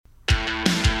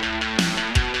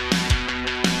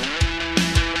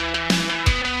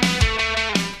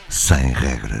sem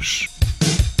regras.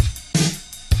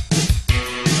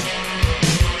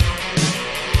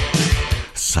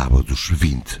 Sábados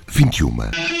 20, 21.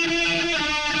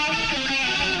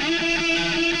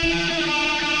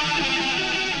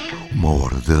 Uma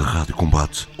hora de rádio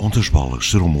combate onde as bolas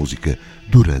serão música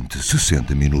durante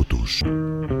 60 minutos.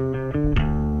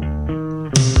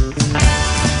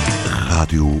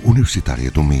 Rádio Universitária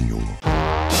do Minho.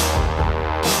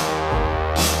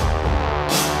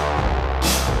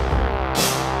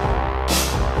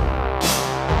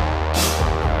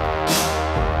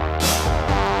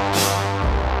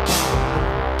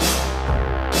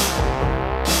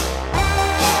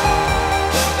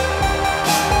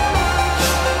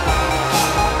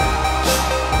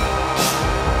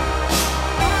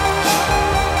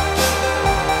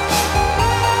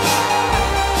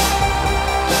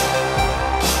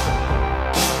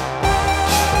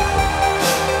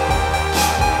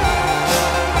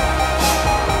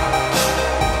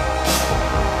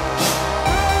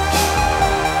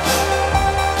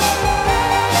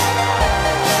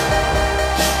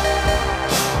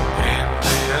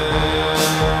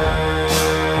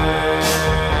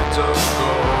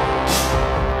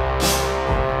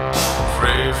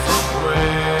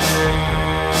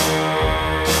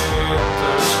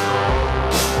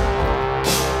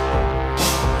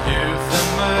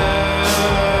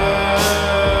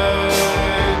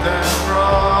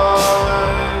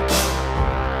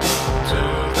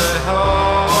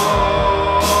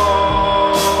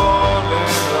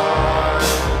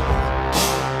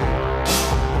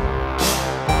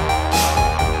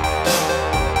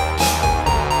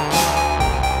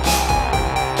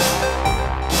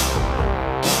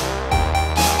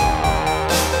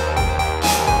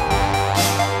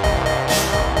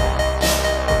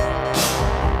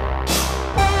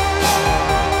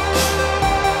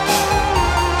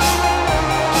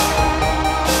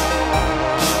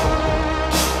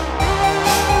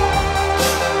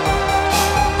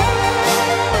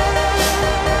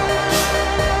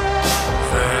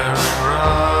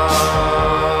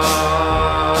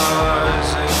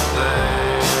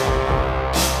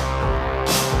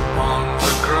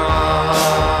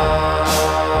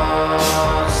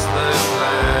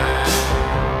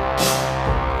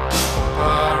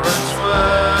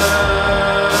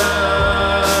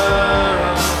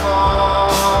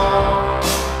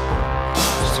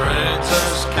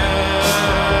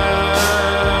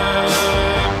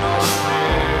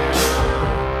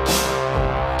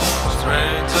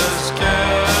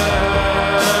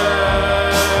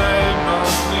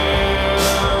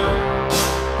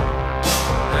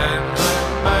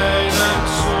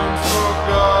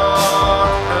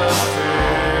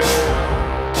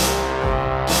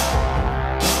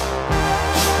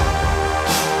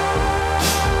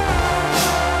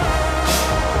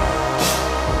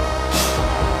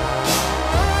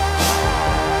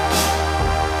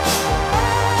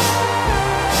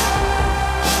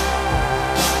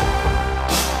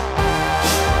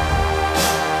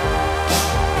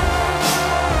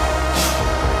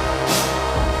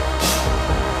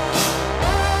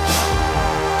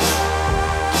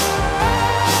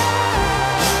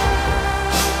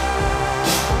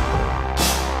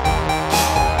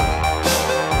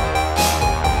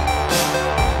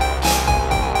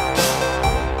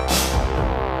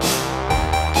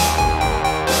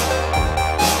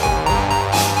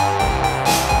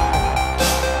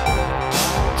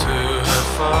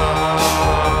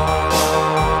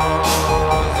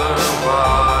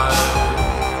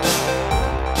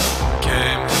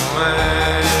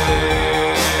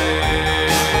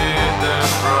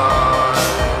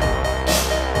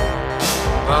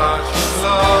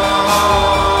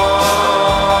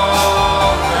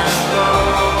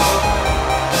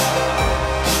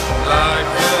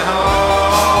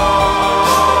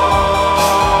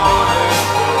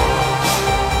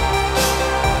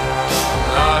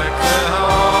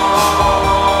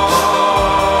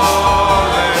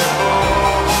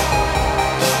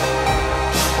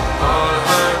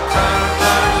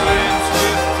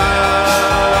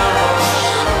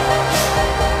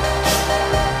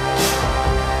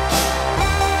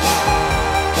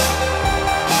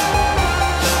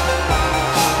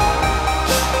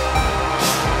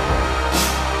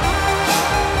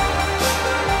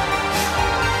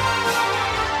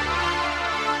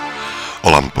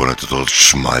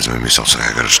 Todos, mais uma emissão sem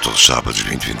regras, todos os sábados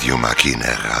 2021 aqui na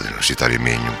Rádio Universitária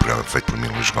Minho, um programa feito por mim,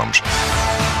 Luís Gomes,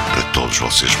 para todos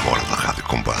vocês fora da Rádio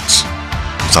Combate.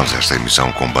 Começamos esta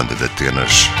emissão com banda de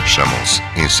Atenas, chamam-se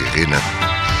INCIRRINA,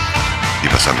 e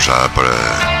passamos já para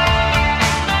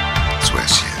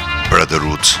Suécia,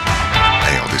 BROTHERHOOD,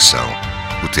 em audição,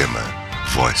 o tema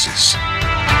Voices.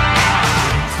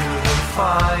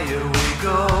 fire we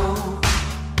go,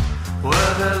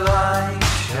 where the light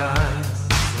shines,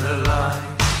 the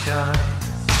light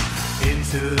shines.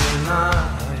 Into the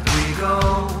night we go,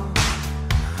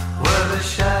 where the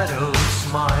shadow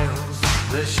smiles,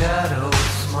 the shadow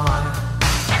smiles.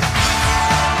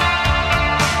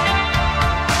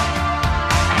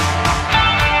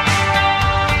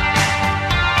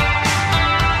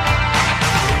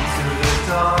 Into the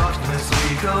darkness we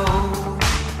go,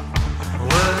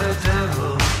 where the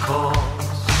devil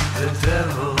calls, the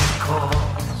devil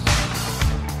calls.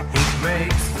 It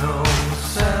makes no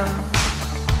sense.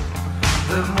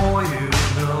 The more you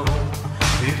know,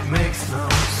 it makes no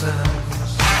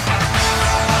sense.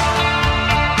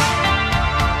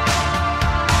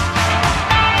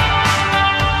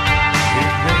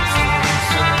 It makes no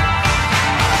sense.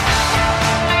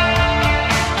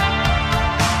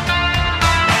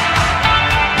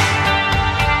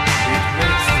 It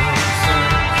makes no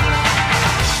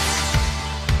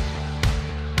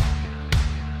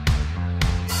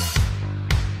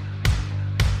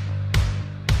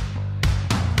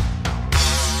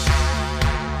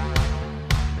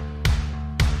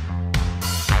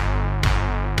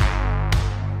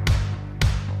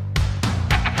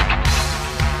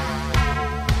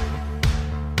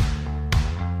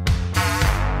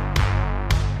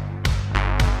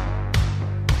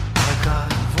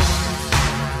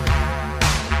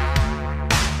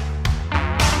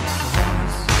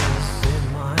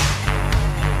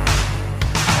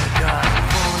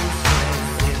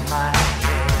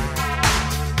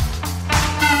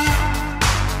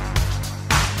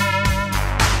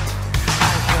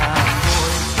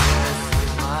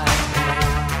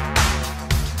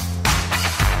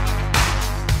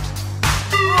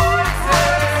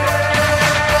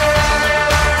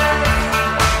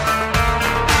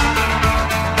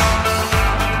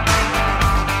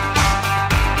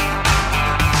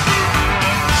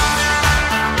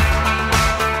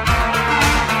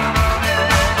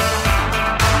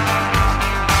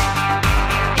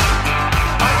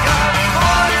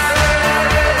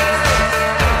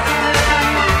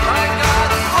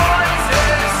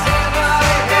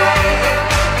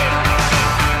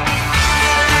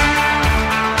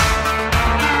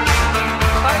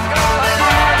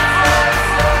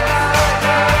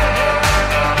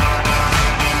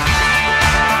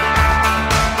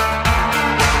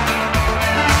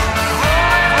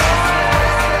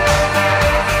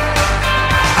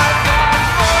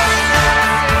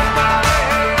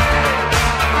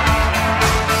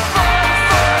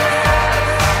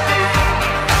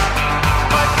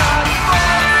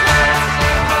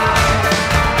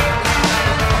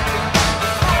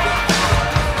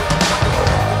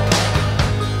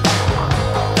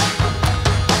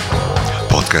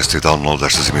podcast e download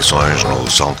destas emissões no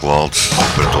SoundCloud,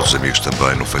 para todos os amigos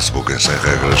também no Facebook em Sem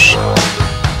Regras.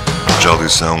 Já a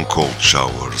lição Cold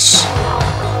Showers.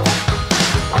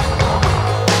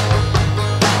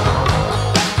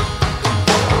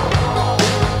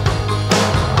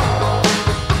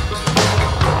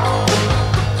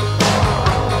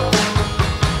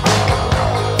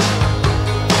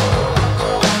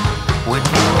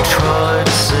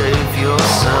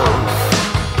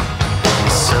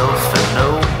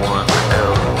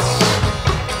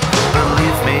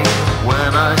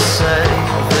 I say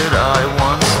that I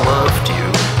once loved you.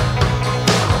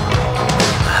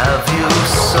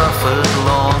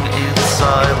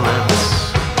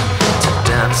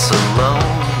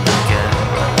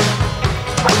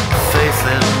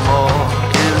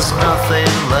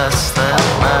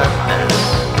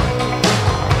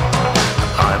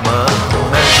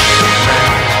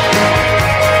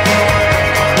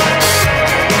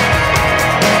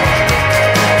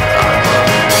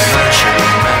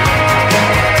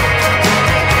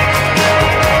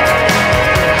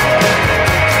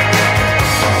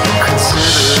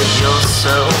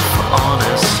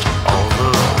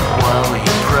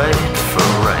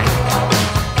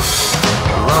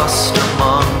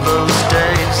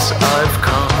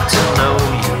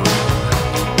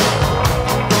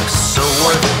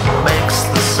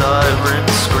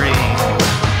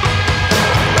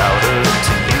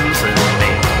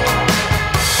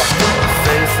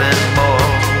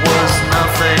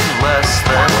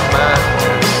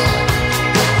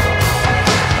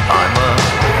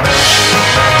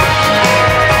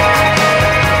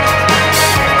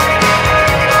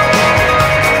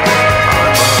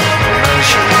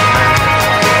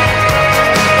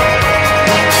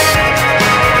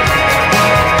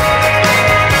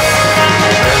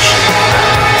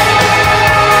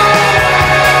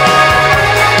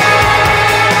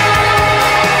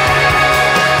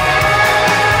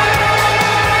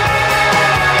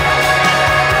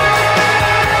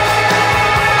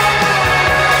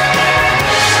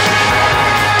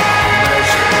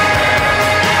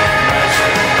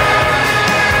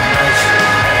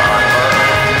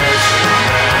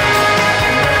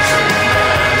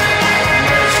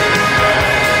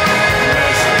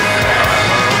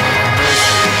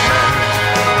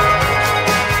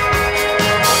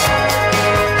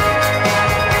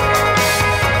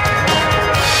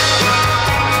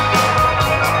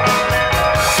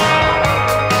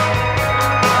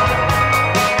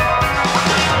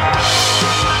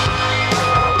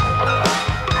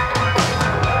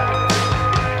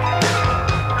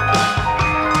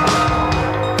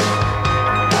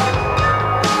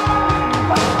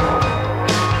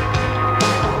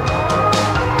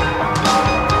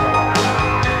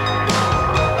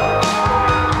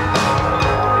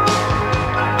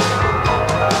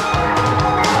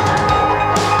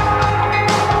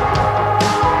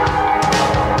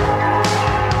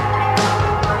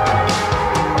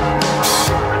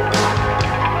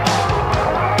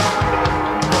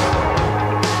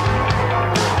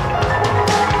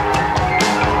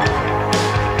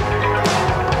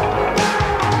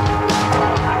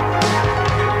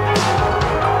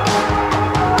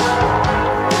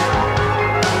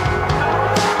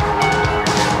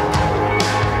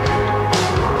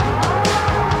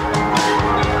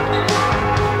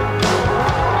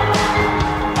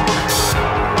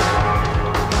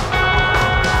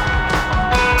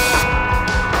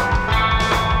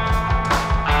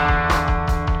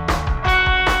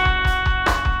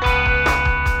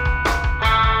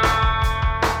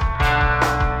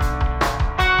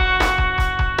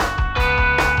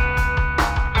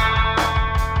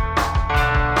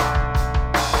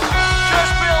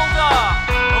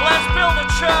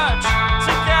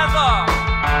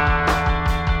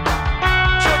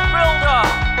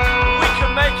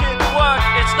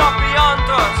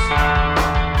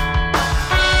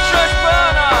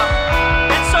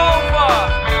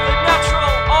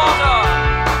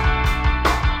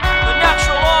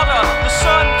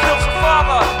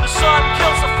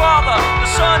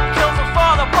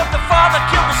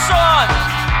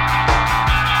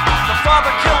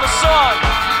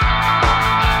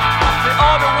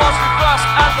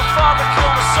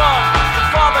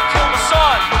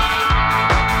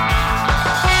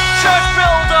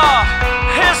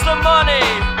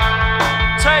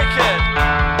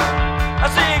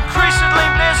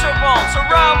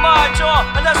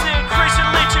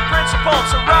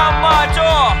 catapults around my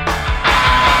door.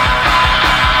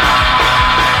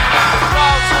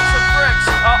 Thousands of bricks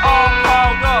are all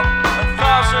piled up, and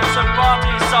thousands of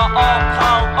bodies are all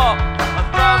piled up, and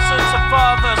thousands of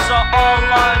fathers are all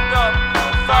lined up,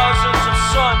 and thousands of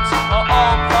sons are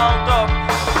all piled up,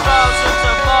 and thousands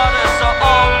of martyrs are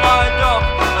all lined up,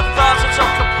 and thousands of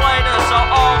complainers are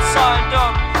all signed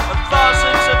up, and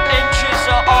thousands of inches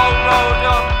are all rolled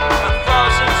up, and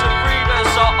thousands of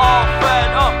readers are all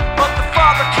fed up. But the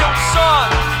father killed the son.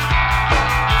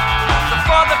 The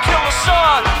father killed the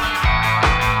son.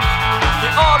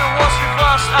 The order was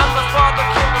reversed and the father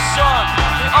killed the son.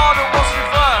 The order was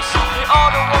reversed. The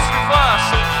order was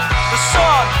reversed. The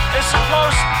son is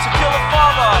supposed to kill the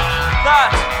father. That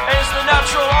is the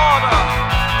natural order.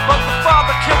 But the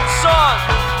father killed the son.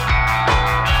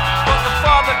 But the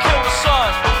father killed the son.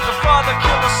 The father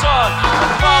killed the son.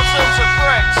 And thousands of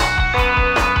bricks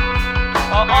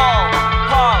are all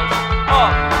piled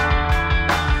up.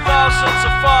 Thousands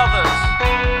of fathers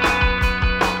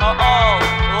are all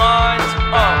lined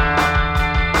up.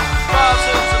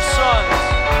 Thousands of sons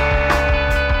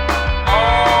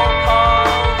all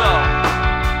piled up.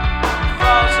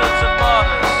 Thousands of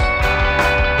martyrs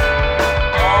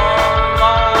all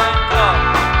lined up.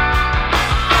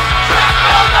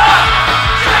 Churchbuilder!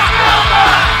 Churchbuilder!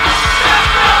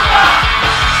 Churchbuilder!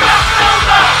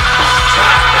 Churchbuilder!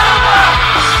 Churchbuilder!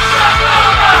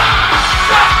 Churchbuilder!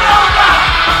 Churchbuilder!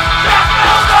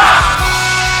 Churchbuilder!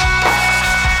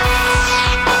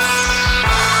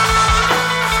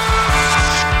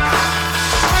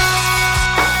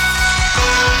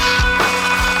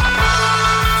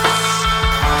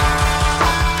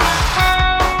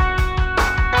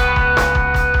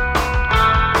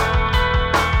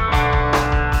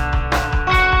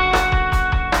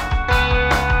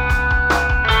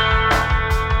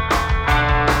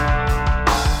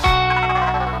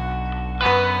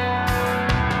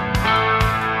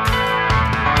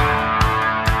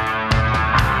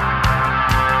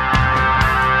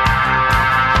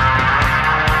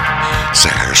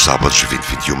 Serras, sábados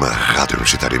 2021, Rádio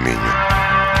Universitária Minho.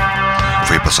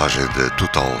 Foi a passagem de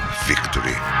Total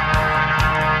Victory.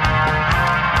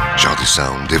 Já a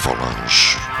audição de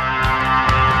VOLANGES.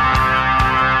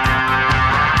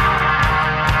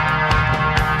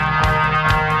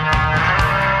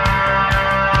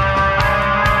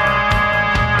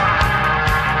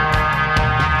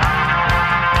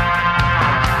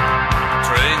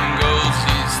 Train goes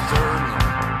eastern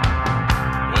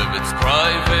with its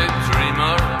private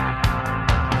dreamer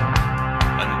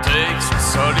and takes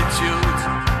solitude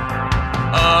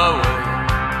away.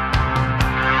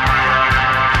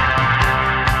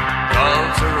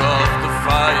 Calls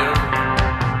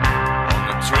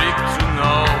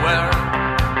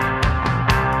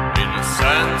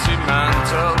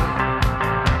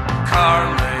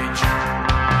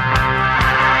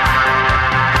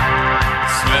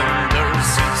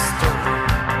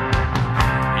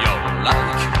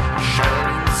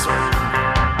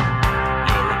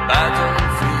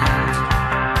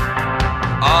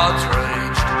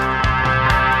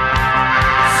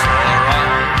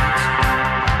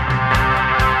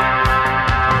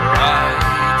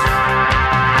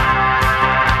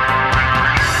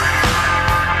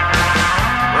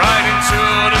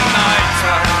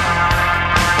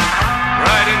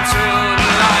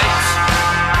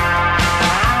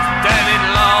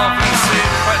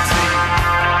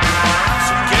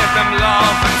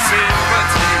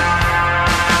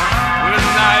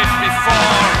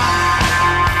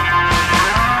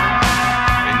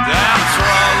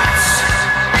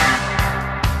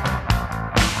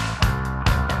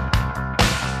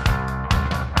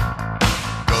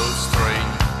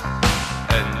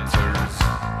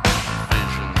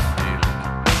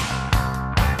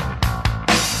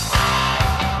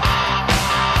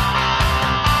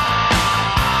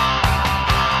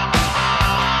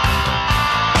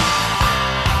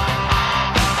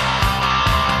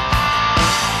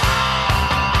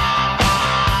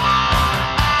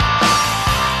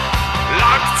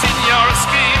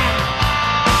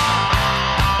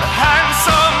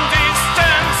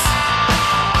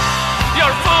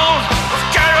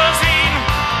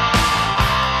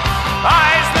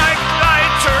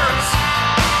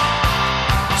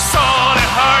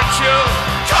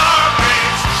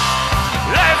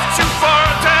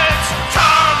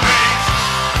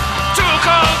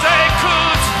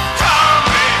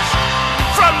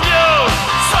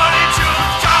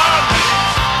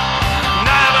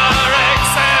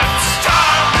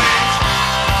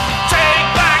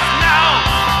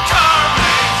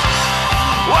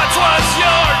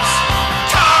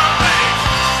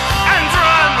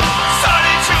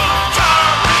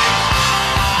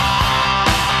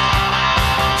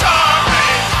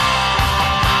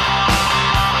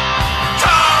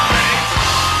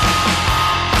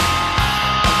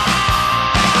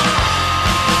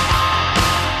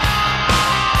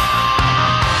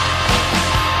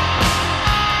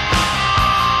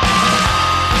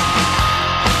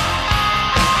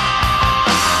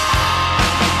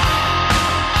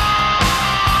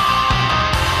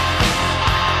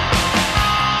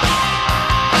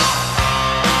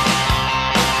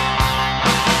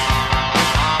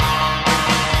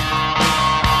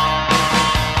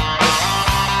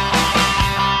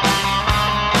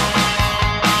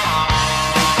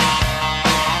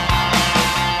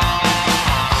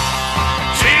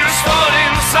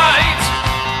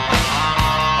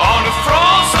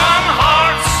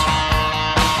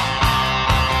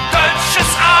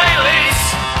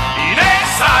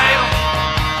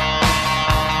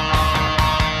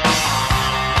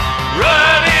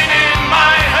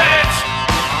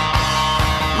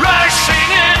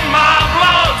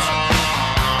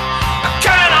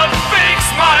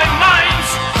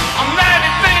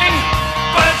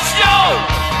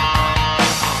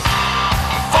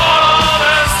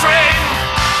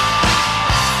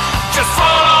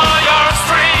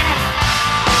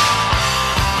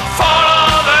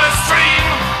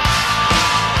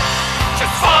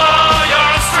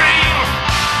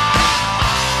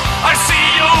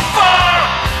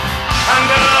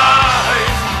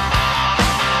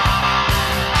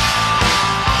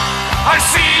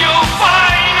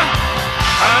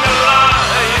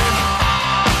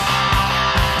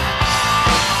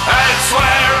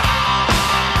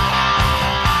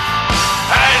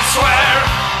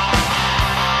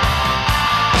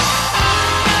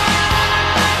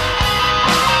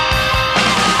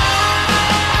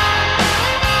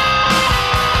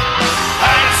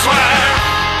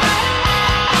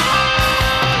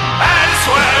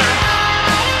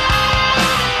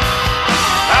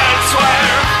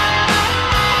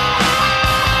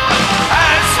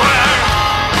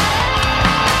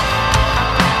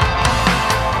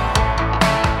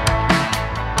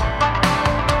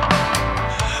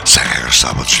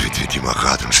sábados 2021 a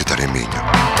Rádio Universitária Minho.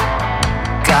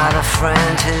 Got a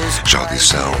friend who's Já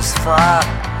crazy audição. as fuck.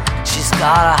 She's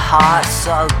got a heart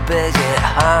so big it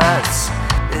hurts.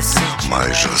 This is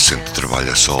Mais recente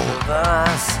trabalho a solo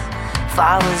verse. If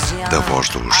I was young, da voz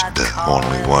dos I'd The call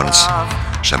Only it Ones, love.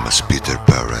 chama-se Peter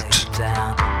PERRETT.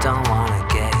 Down, don't wanna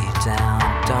get you down,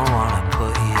 don't wanna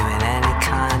put you in any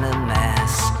kind of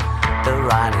mess. The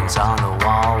writing's on the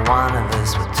wall, one of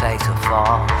us will take a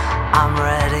fall. I'm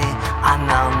ready, I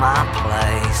know my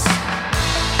place.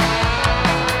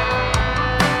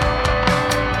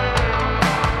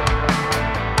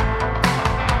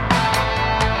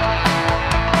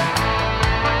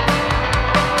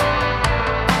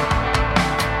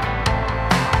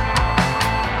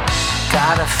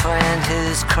 Got a friend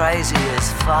who's crazy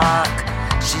as fuck.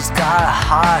 She's got a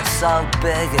heart so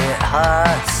big it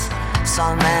hurts.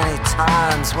 So many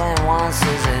times when once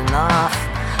is enough.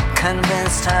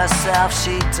 Convinced herself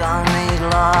she don't need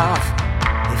love.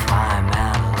 If I'm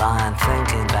out of line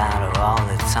thinking about her all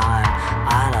the time,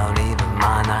 I don't even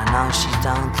mind. I know she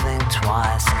don't think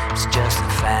twice. It's just a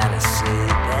fantasy.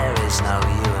 There is no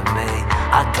you and me.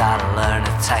 I gotta learn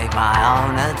to take my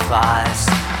own advice.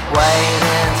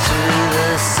 Wading through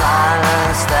the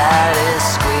silence that is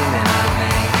screaming at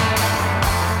me.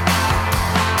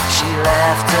 She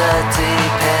left a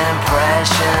deep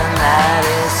impression that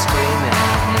is screaming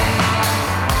at me.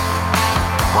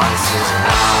 Once is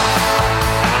enough.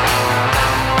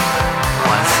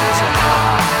 Once is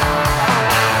enough.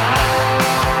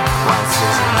 Once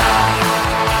is enough.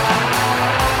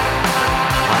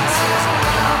 Once is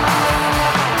enough.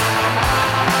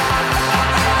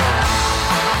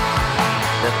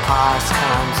 The past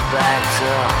comes back to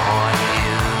haunt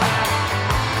you.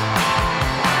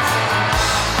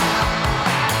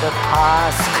 The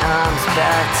past comes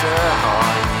back to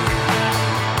haunt you.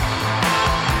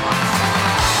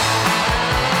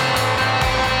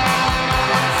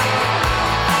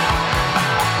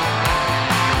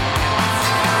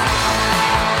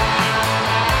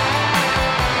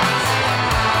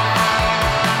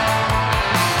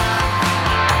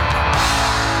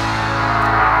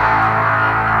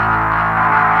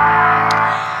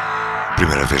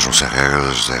 Primeira vez no Sem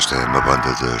Regras, esta é uma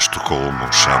banda de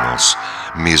Estocolmo, chamam-se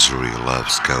Misery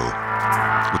Loves Go,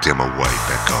 o tema Way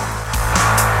Back Home.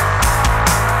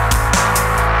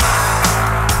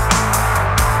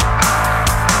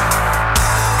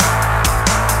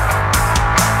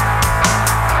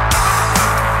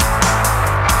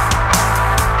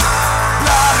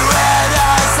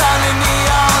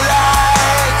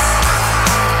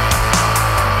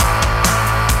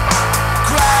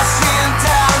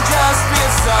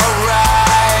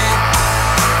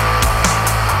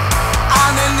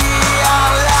 On the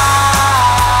neon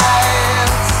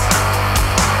lights.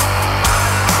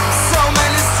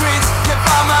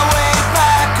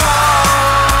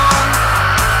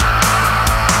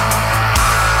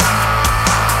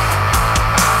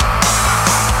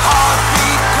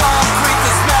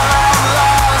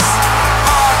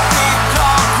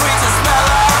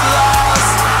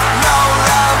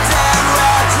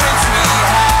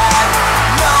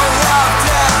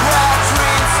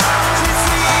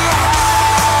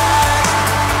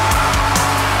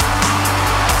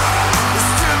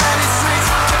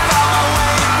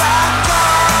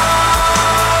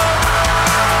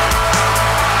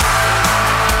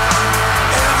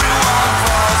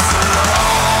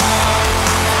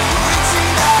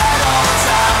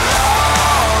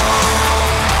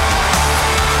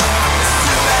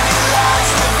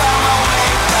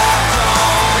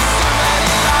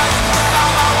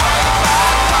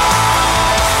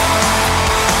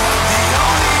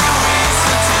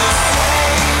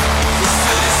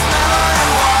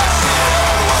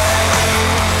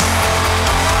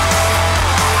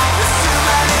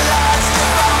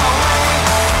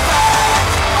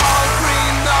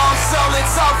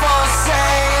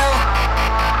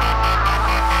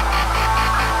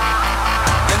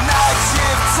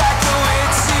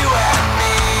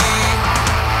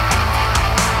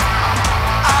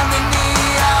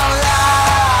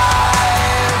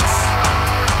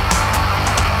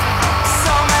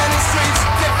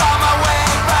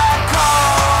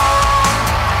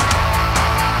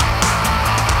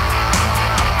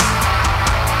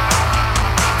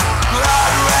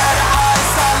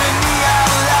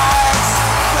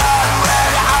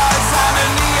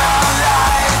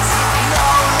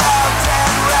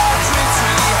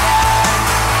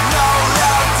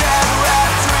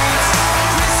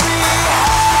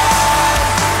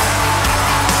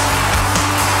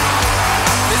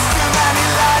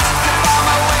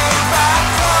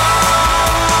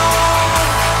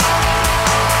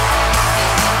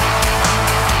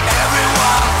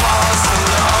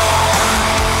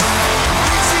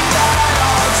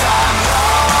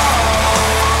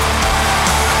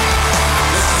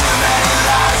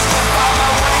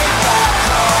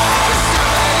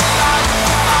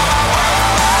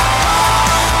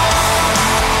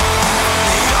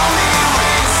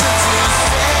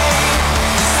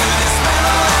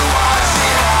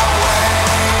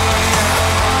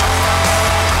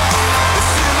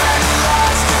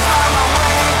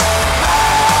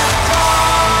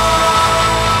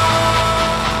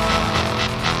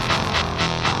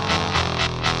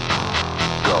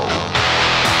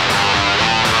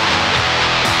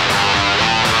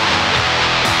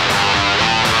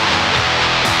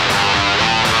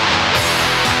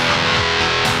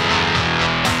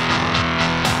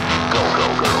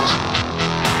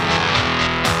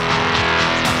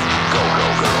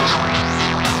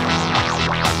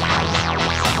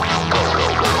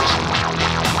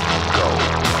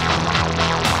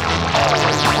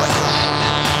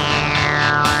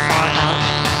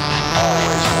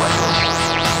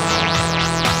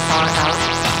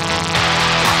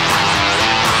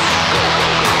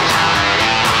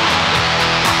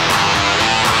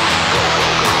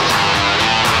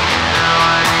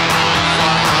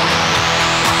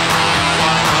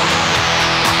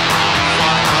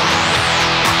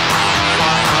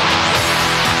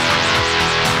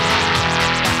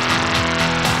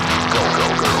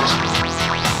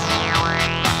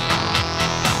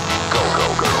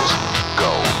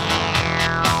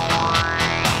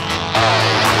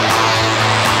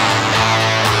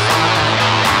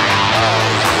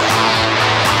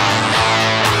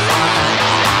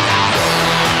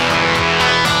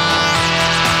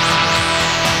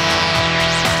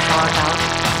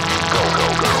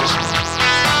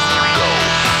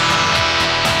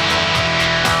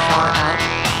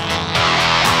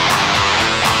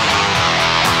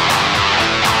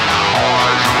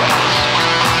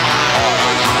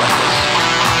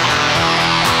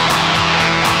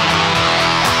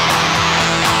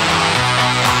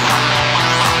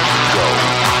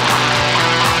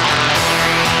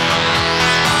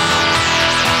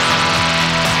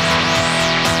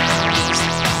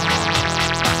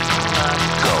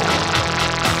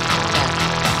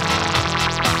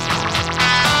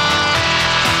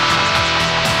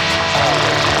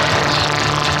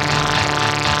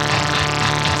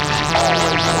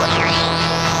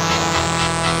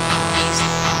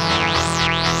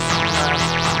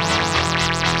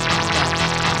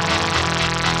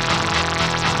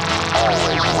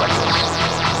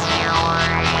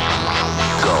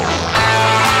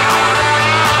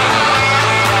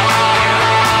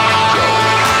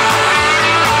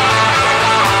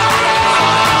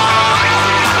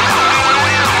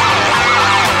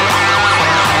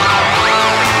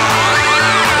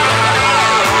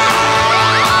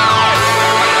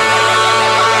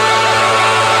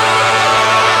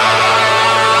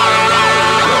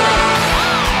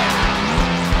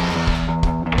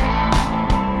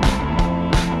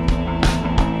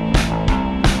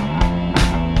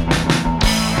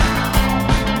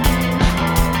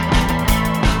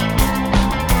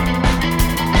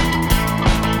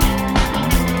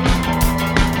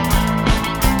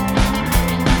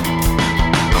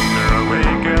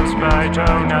 right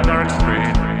on a dark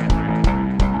street.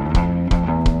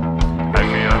 I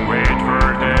feel a wait for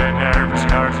the nervous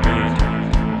heartbeat.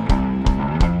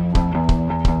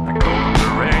 The cold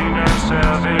rain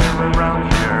ourselves here around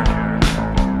here.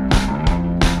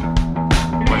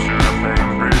 Pleasure of pain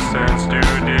presents to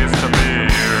disappear.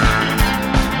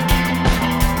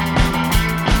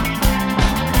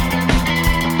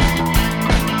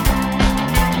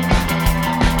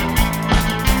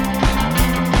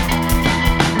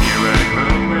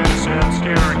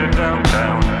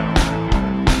 Downtown,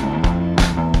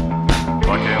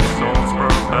 like in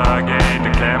Salzburg, Bagate, the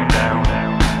camp down.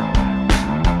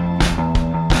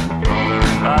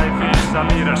 Modern life is a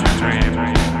leader's retreat.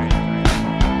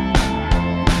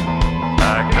 A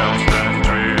constant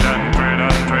trade and trade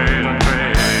and trade and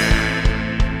trade.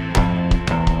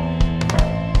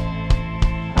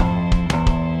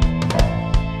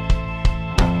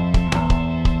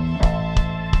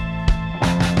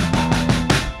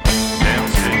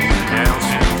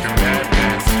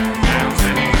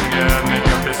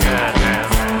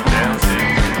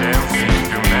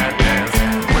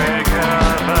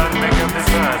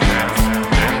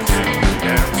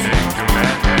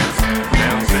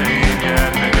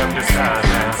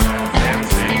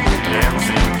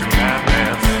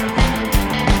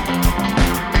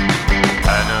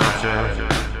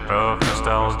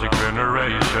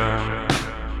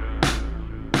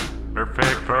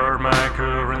 Perfect for my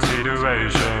current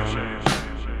situation.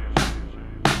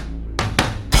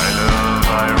 I love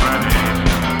irony,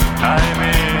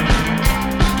 timing,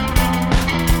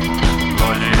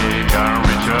 logic and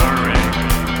rhetoric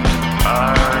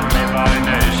are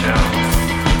divinations.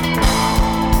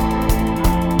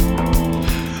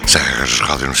 Sem regras,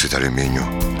 Rádio Universitário Minho.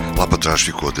 Lá para trás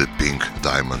ficou The Pink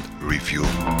Diamond Revue.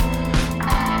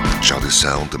 Já a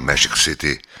audição de Magic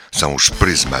City são os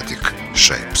Prismatic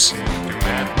Shapes.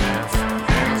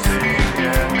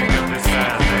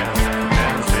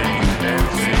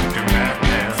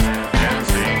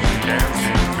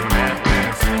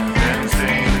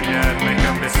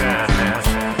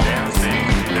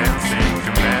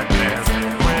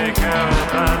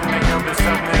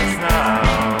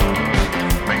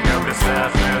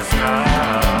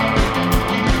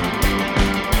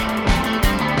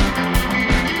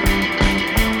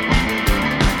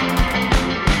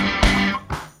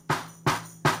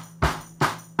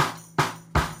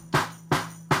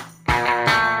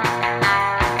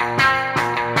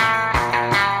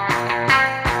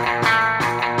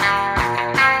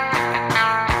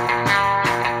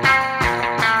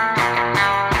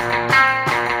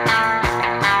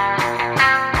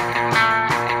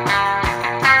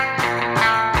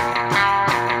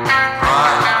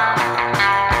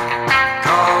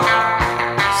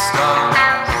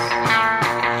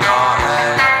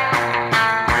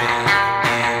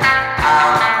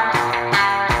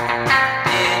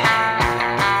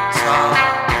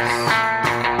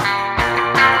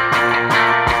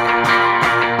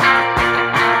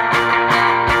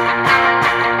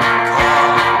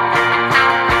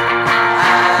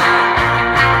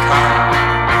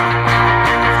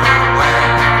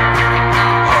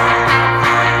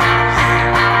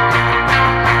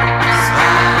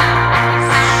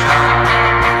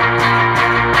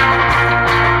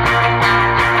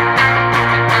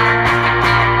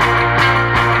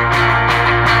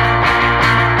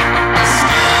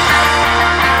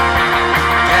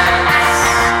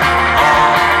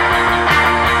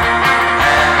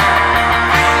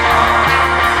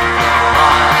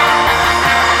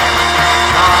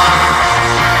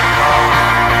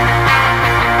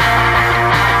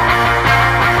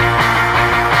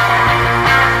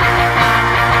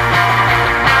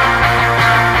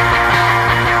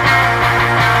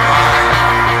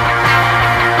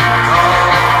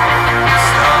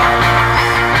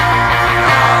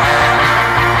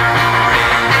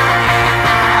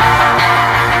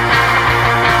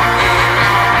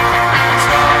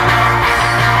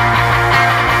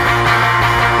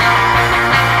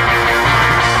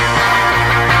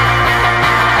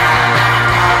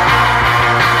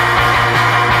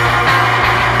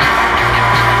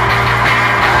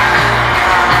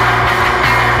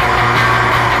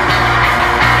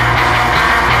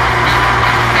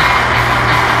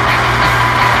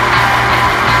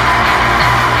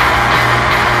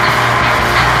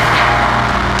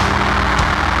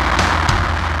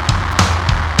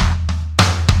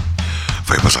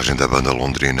 Passagem da banda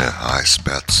londrina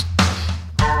APES,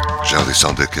 já a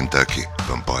edição de Kentucky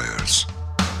Vampires.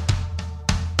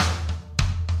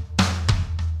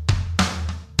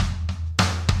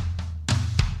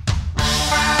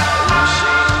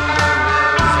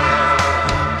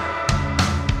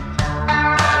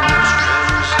 Just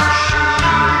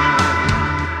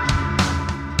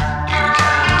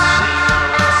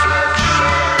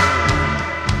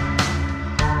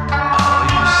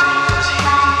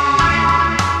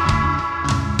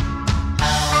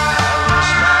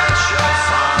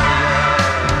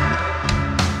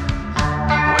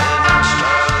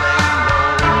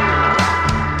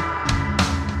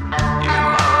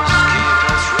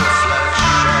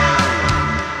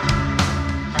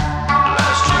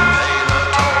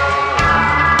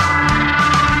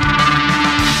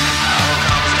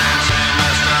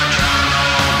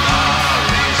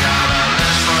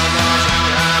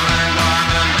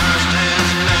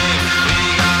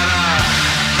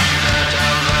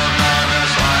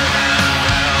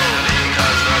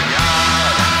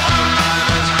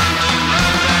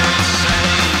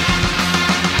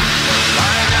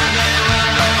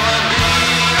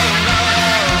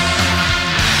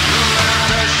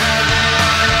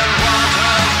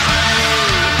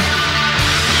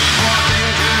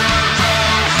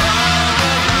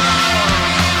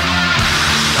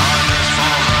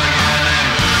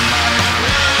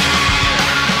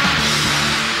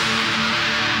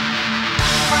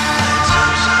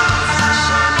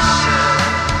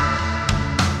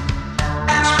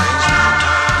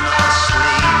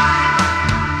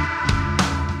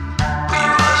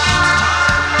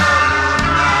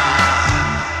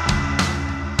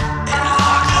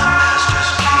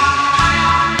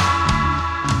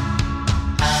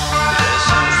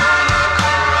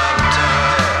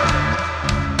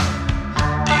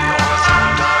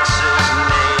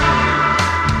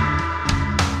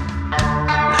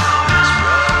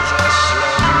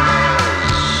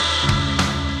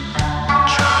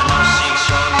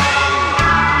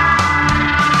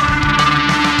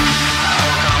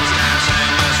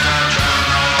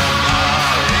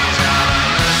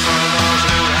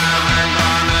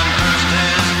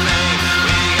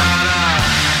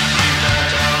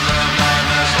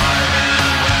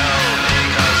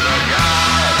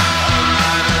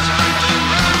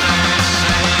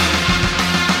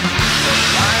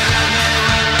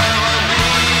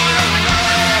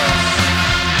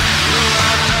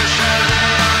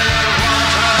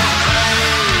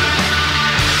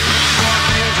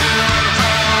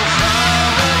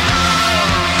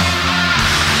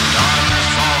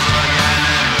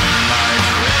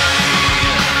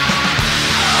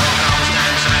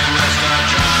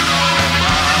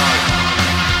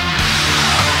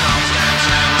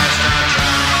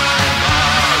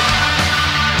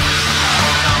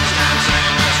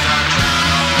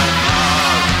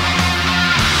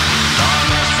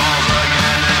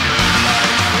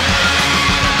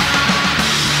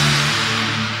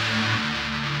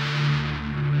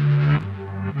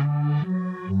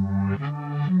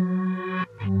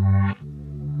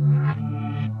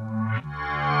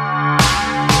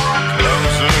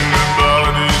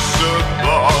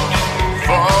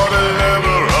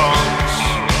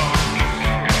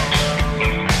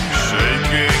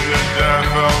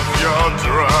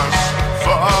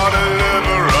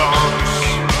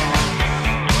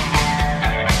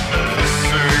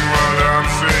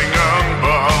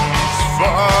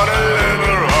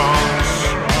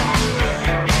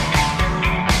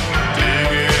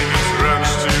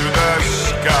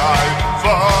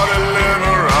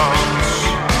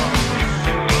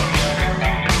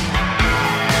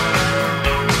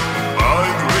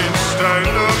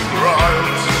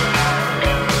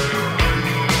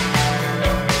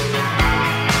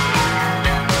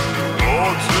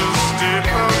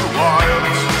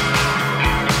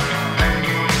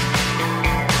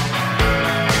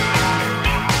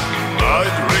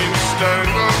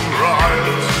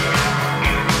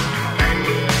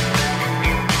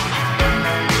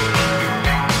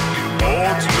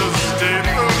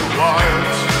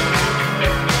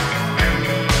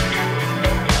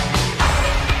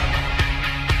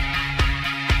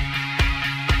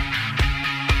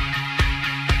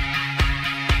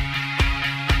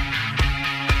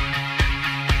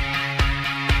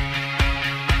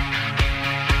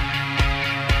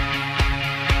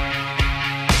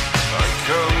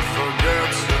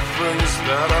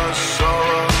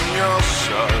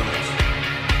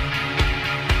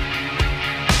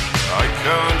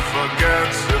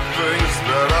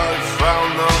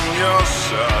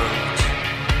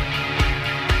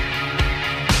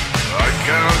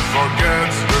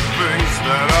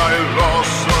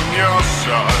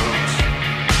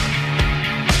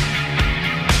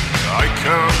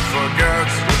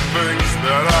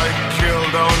that I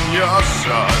killed on your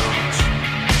side.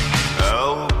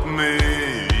 Help me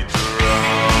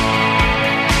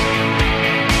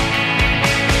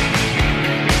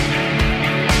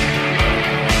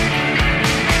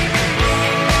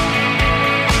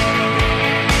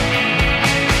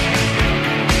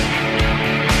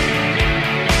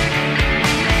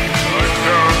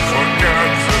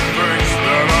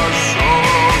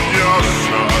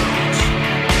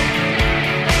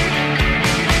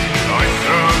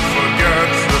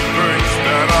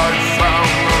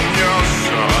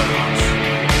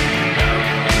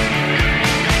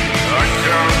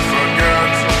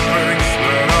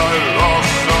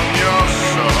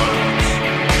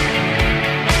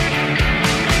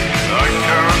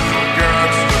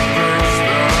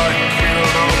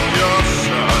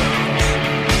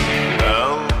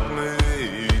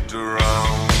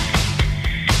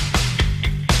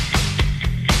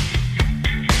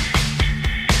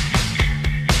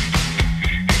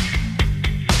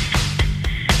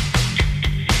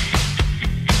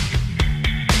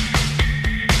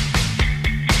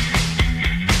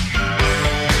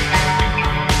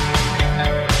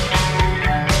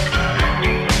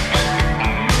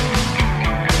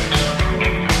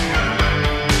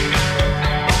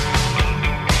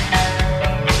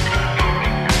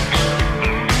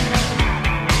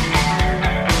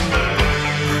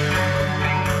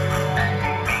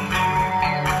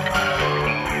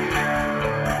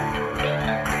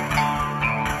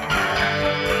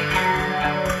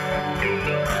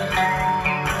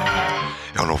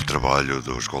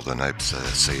dos Golden Apes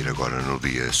a sair agora no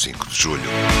dia 5 de julho.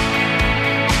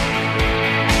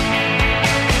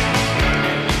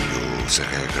 O Sem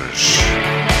Regras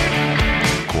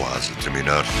quase a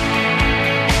terminar.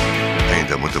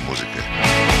 Ainda muita música.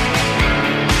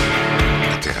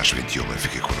 Até às 21,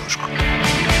 fique connosco.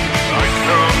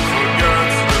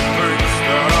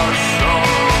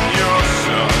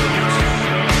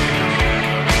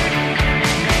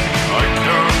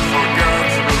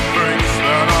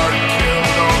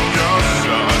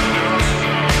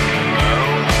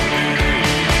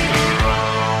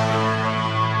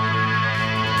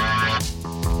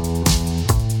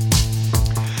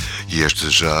 E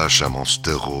estes já chamam-se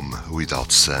The Room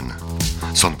Without Sun.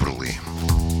 São de Berlim.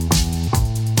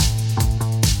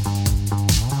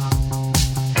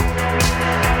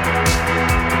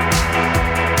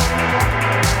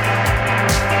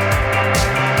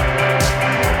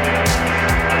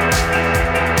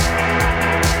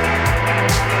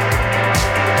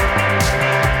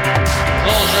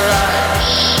 Close your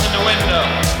eyes in the window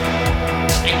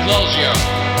and close your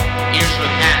ears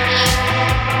with hands.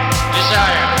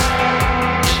 Desire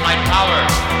is my power.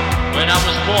 When I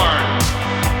was born,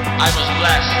 I was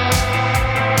blessed.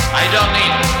 I don't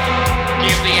need to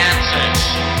give the answers.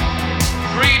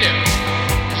 Freedom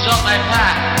is on my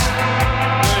path.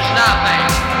 There's nothing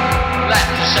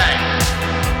left to say.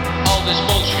 All this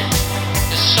bullshit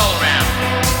is all around.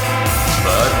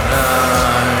 But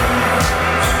night,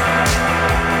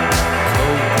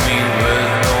 cope me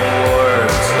with no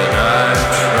words that I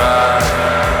try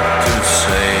to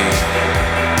say.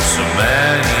 So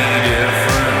many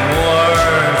different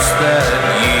words that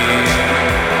you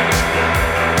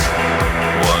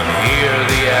won't hear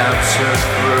the answer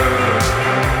through,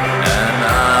 and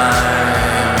I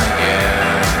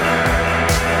again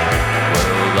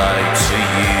will lie to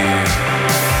you.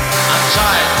 I'm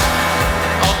tired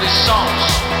of these songs,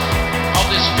 of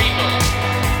these people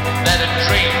that have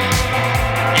dreamed.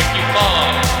 If you follow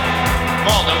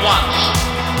more than once,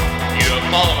 you're a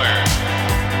follower.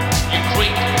 You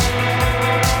creep,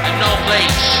 and no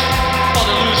place for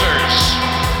the losers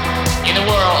in a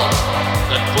world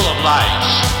that's full of lies.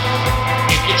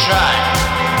 If you try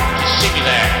to see me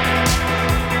there,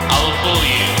 I will fool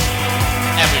you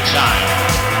every time.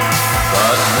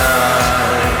 But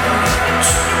night,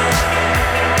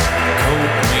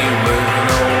 cope me with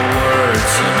no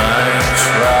words, and I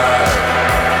try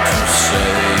to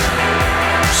say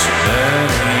so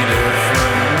many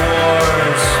different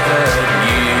words that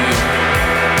you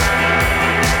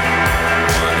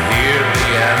won't hear the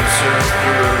answer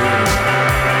through,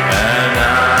 and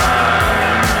I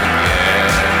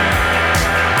again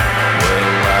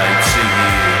will lie to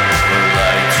you, will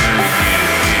lie to you.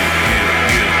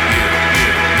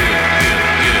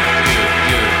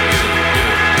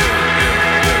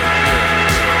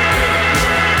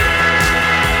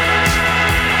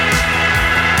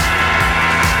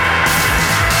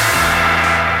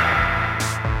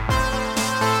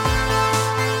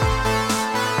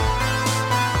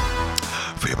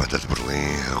 Foi a banda de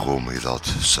Berlim, a Room Without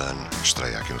Sun,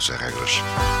 estreia aqui no Sem Regras.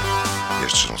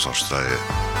 Estes não são estreia,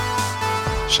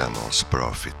 chamam-se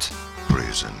Prophet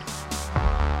Prison.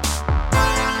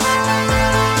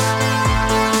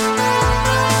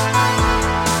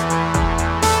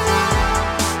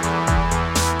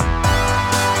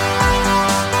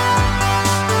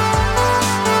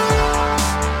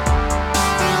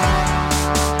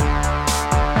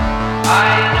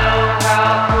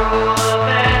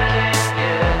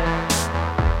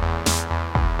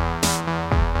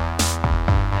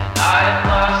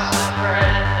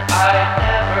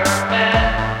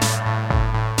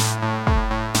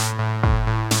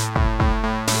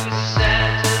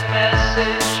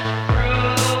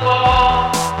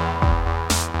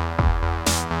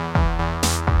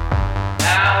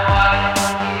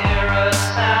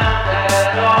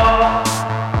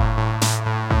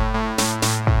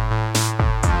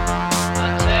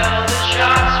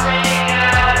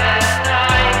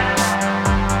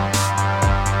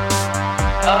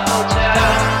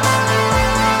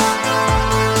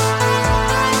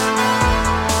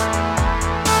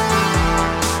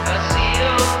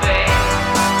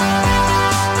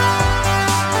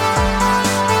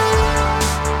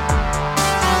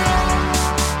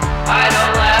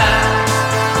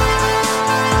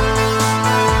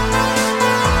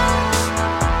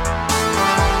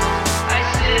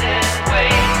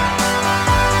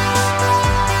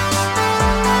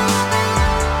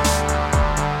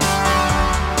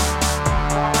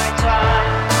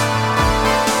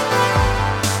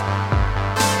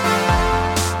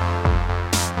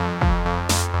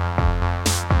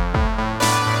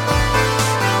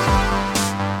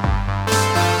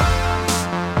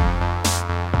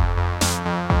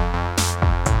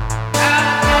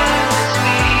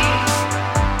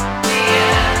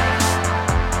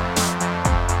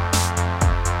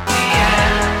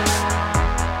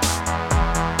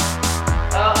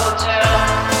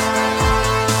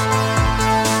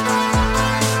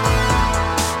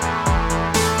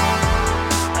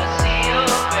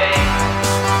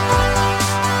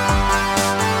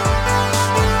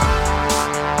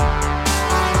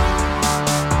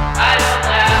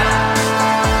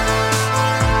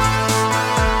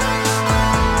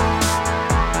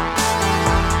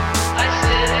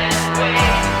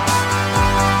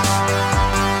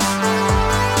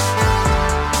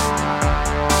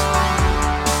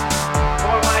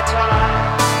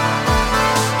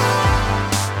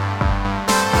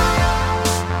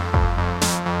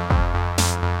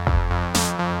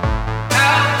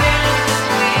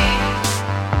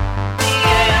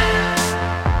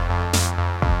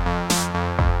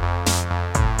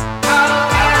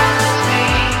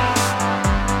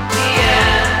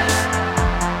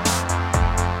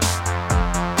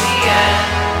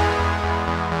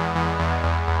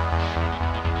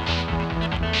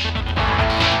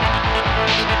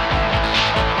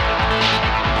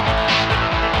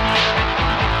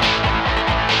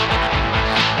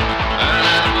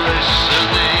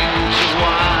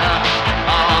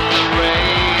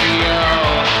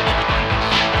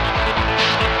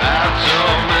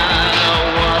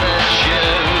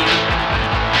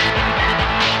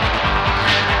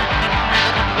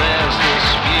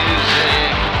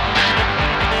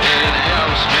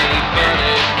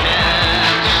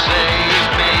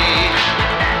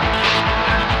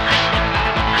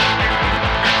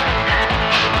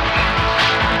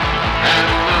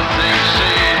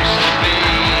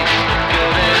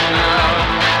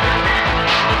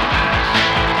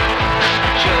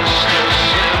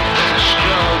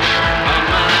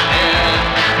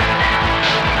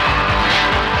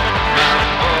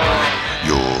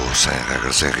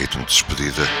 Regras em ritmo de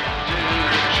despedida.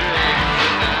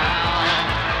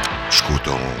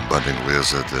 Escutam banda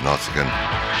inglesa de Nottingham,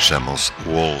 chamam-se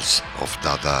Walls of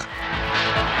DADA.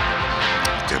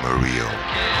 O tema Real.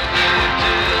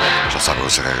 Já sabem,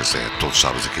 as regras é todos os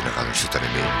sábados aqui na Rádio Universitária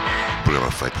Minho.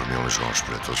 Programa feito por mim, Joões,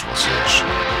 para todos vocês.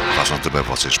 Façam também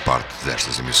vocês parte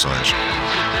destas emissões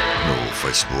no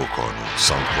Facebook ou no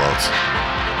SoundCloud,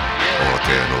 ou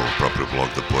até no próprio blog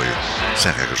de apoio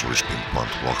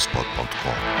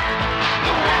semregrasluispinto.blogspot.com.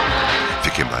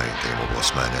 Fiquem bem, tenham uma boa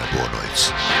semana, boa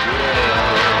noite.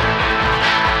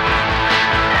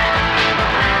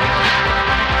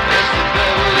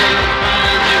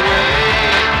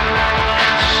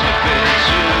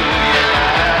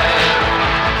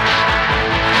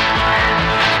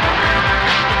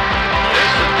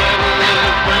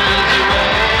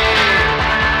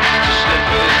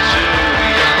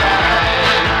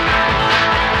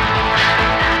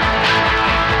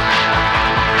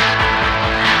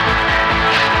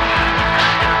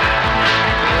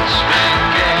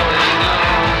 Going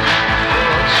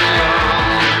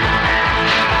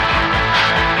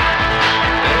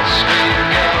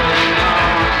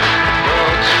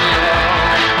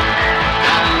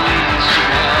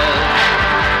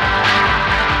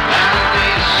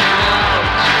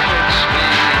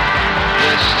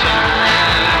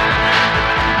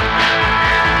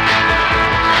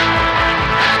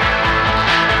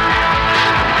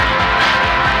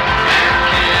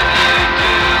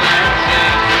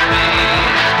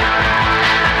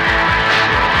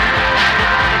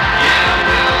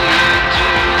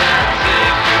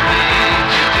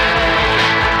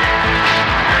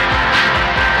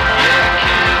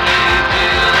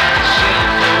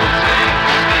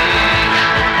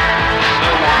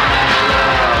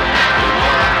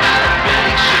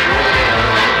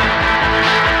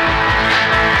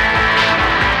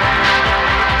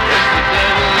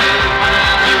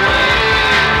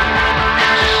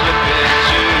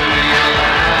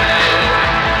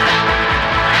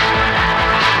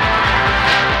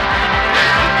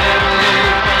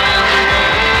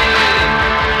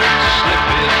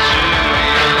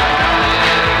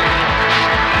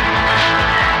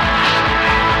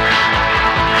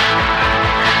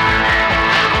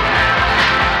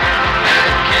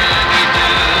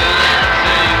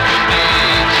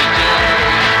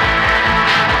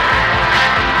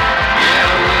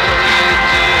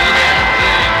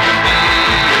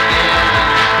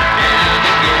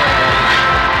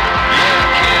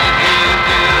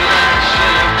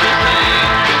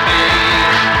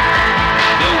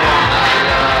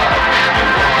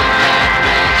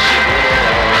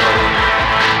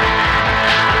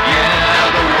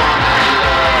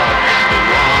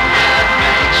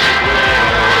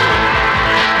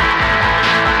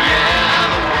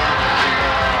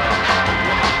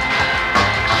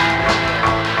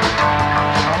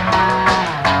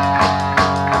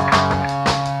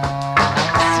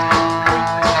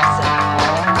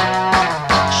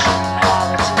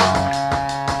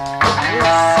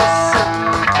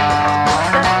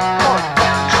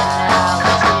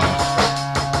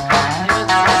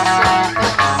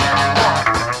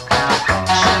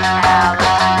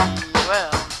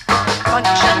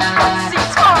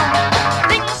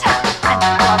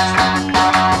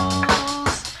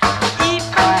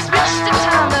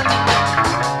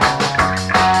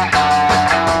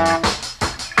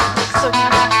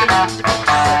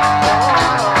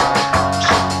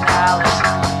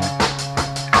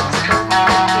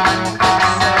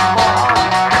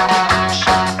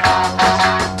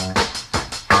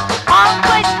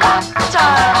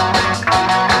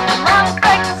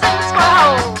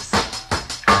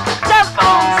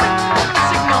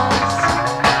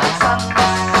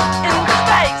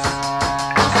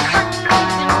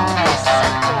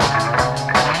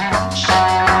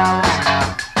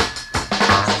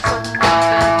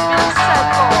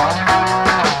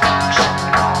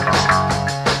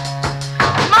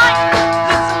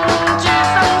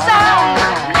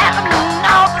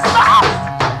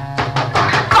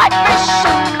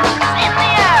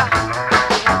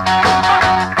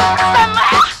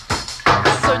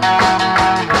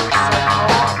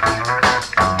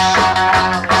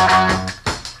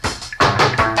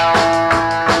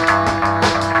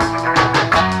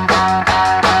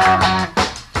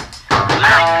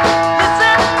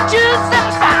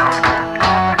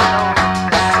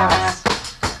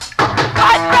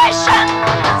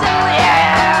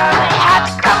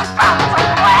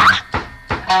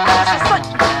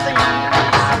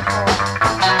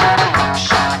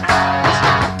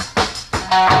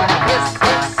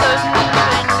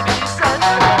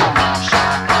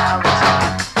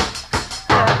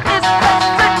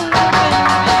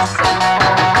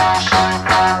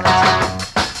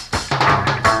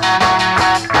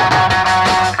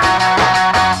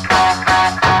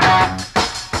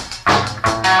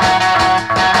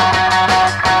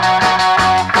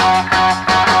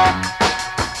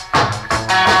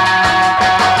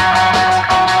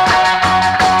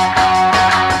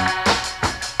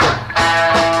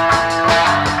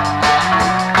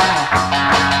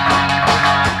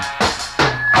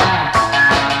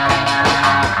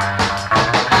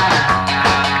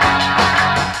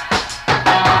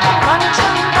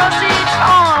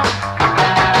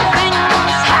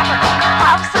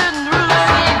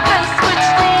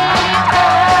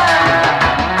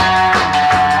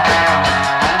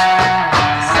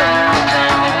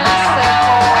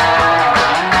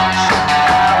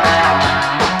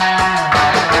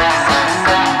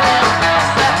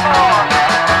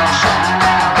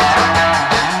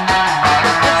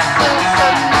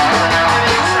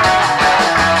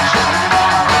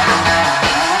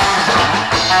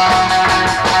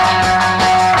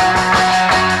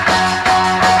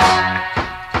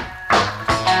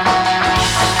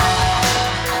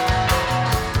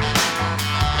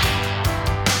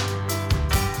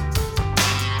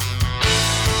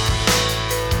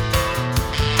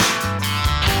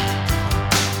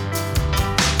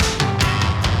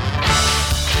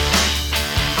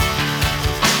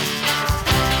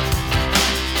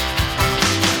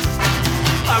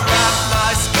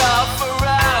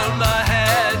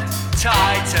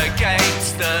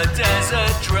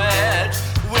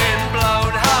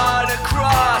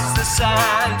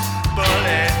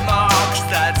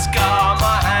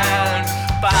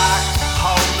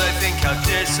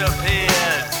appear.